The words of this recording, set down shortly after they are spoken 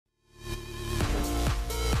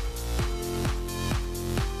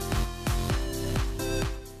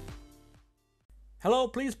Hello,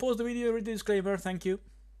 please pause the video, read the disclaimer, thank you.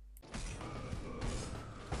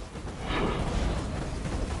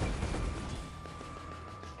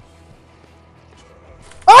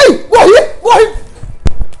 Ay! Why?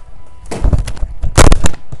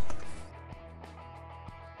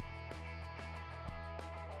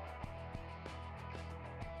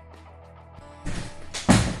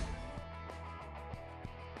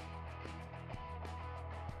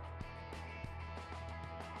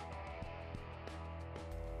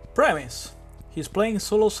 Premise: he's playing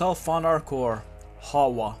solo self-found hardcore,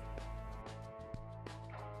 Hawa.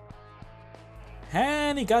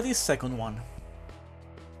 And he got his second one.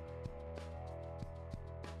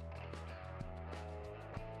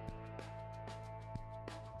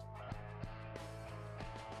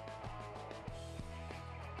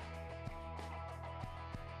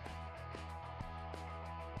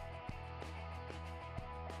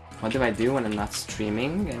 What do I do when I'm not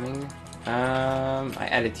streaming? Gaming? I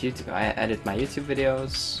edit my YouTube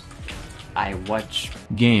videos. I watch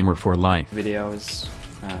Gamer for life videos.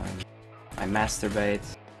 I masturbate.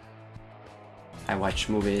 I watch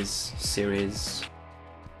movies, series.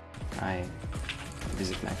 I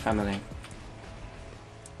visit my family.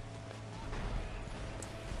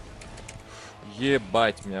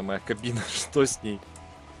 Ебать, меня моя кабина, что с ней?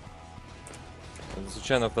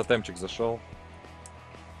 Случайно в тотемчик зашел.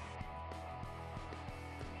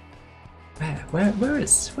 Where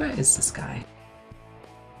is this guy?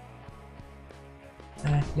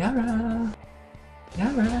 Yara.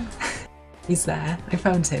 He's there. I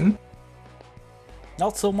found him.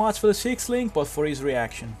 Not so much for the 6th link, but for his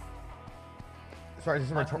reaction. Sorry, this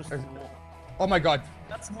is a oh my god.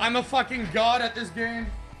 I'm a fucking god at this game.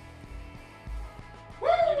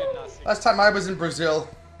 Last time I was in Brazil,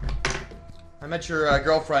 I met your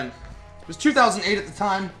girlfriend. It was 2008 at the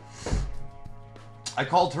time. I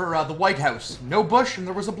called her the White House. No Bush, and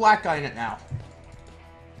there was a black guy in it now.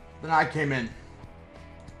 Then I came in.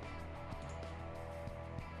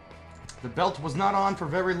 The belt was not on for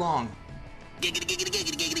very long.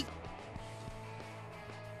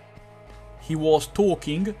 He was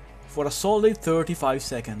talking for a solid 35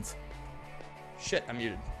 seconds. Shit, I'm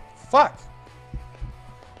muted. Fuck!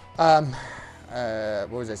 What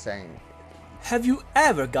was I saying? Have you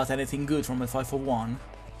ever got anything good from a 541?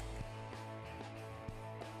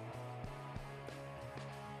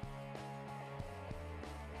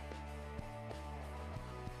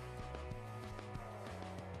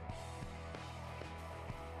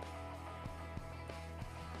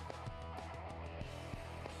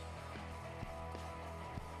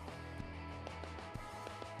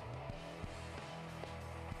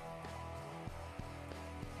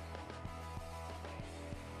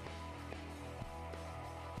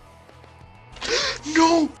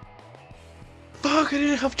 No! Fuck, I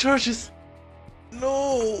didn't have charges.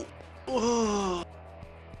 No! Oh.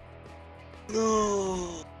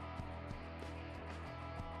 No!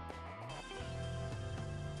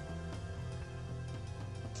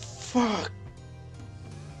 Fuck!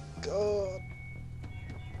 God!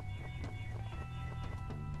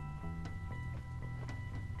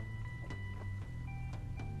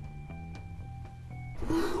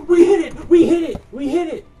 We hit it! We hit it! We hit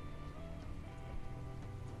it!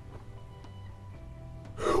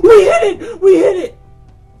 We hit it! We hit it!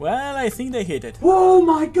 Well, I think they hit it. Oh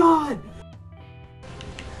my god!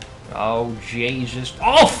 Oh Jesus!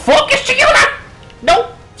 Oh fuck! It's Chiquita!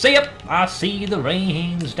 Nope. See ya. I see the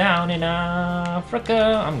rains down in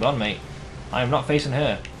Africa. I'm gone, mate. I am not facing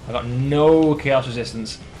her. I got no chaos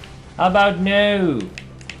resistance. How about no?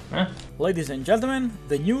 Huh? Ladies and gentlemen,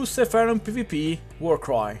 the new Sepharian PvP war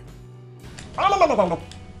cry.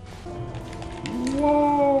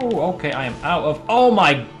 Whoa! Okay, I am out of. Oh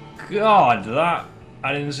my god! That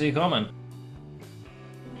I didn't see coming.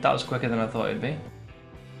 That was quicker than I thought it'd be.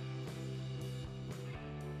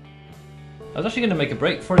 I was actually going to make a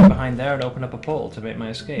break for it behind there and open up a portal to make my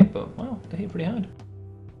escape, but wow, they hit pretty hard.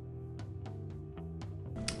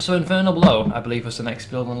 So Infernal Blow, I believe, was the next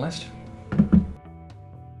build on the list.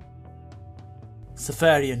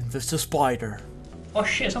 Sepharian vs Spider. Oh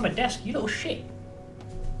shit, it's on my desk, you little shit.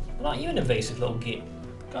 Well, aren't you an invasive little git?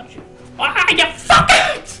 Gotcha. Ah, you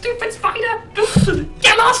fucking stupid spider!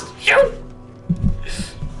 Get lost! Shoot!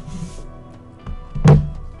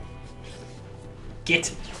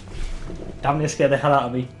 Git. Damn near scared the hell out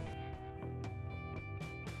of me.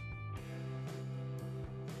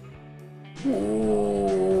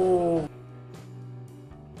 Ooh.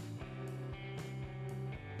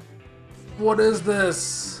 What is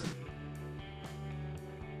this?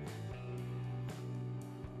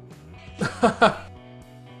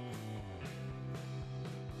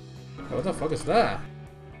 what the fuck is that?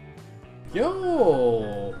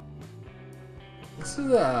 Yo! This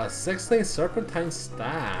is a 6-lane Serpentine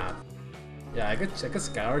Staff. Yeah, I could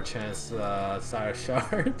Scour Chance Sire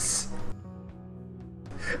Shards.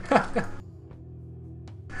 I'm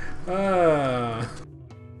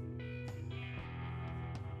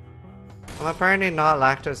apparently not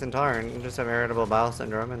lactose intolerant, I just have irritable bowel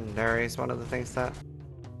syndrome, and dairy is one of the things that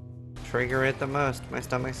trigger it the most. My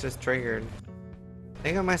stomach's just triggered. I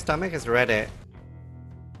think on my stomach is Reddit.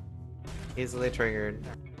 Easily triggered.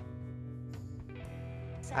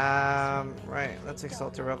 Right, let's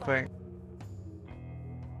exalt it real quick.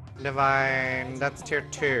 Divine, that's tier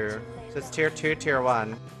 2. So it's tier 2, tier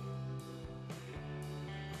 1.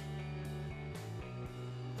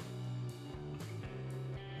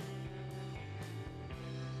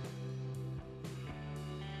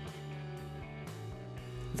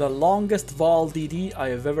 The longest Val DD I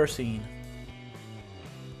have ever seen.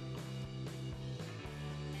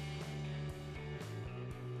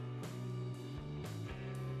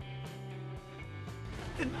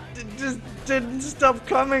 It just didn't stop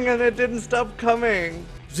coming, and it didn't stop coming.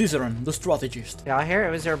 Zizaran, the strategist. Yeah, I hear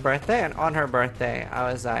it was your birthday, and on her birthday,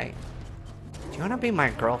 I was like, do you want to be my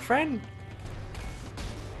girlfriend?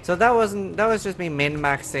 So that was just me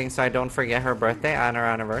min-maxing so I don't forget her birthday and her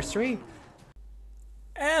anniversary.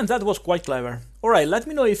 And that was quite clever. Alright, let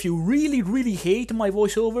me know if you really hate my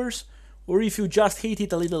voiceovers, or if you just hate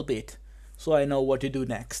it a little bit, so I know what to do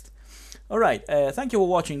next. Alright, thank you for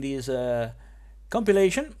watching this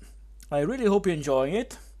compilation. I really hope you're enjoying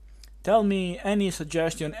it. Tell me any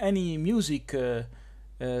suggestion, any music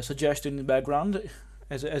suggestion in the background.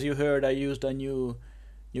 As you heard, I used a new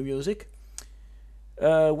music.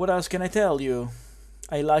 What else can I tell you?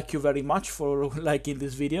 I like you very much for liking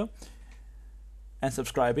this video and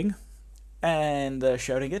subscribing and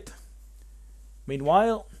sharing it.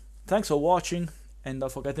 Meanwhile, thanks for watching, and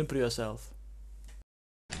don't forget to improve yourself.